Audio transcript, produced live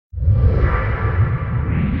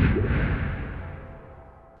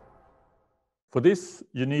For this,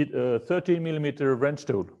 you need a 13mm wrench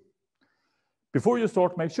tool. Before you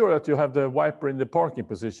start, make sure that you have the wiper in the parking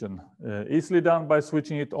position, easily done by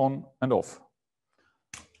switching it on and off,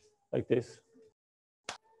 like this.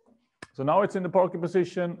 So now it's in the parking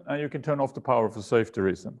position and you can turn off the power for safety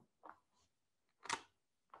reason.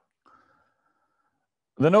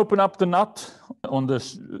 Then open up the nut on the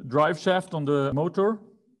drive shaft on the motor.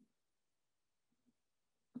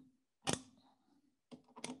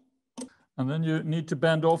 And then you need to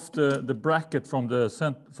bend off the bracket from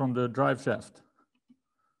the drive shaft.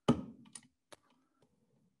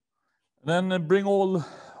 Then bring all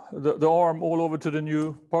the arm all over to the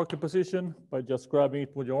new parking position by just grabbing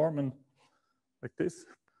it with your arm and like this.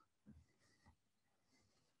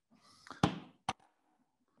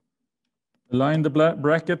 Align the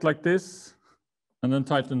bracket like this and then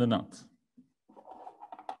tighten the nut.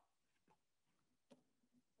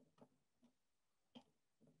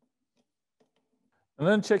 And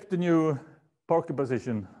then check the new parking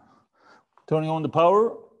position, turning on the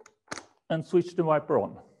power and switch the wiper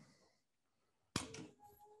on.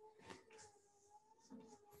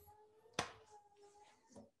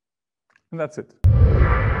 And that's it.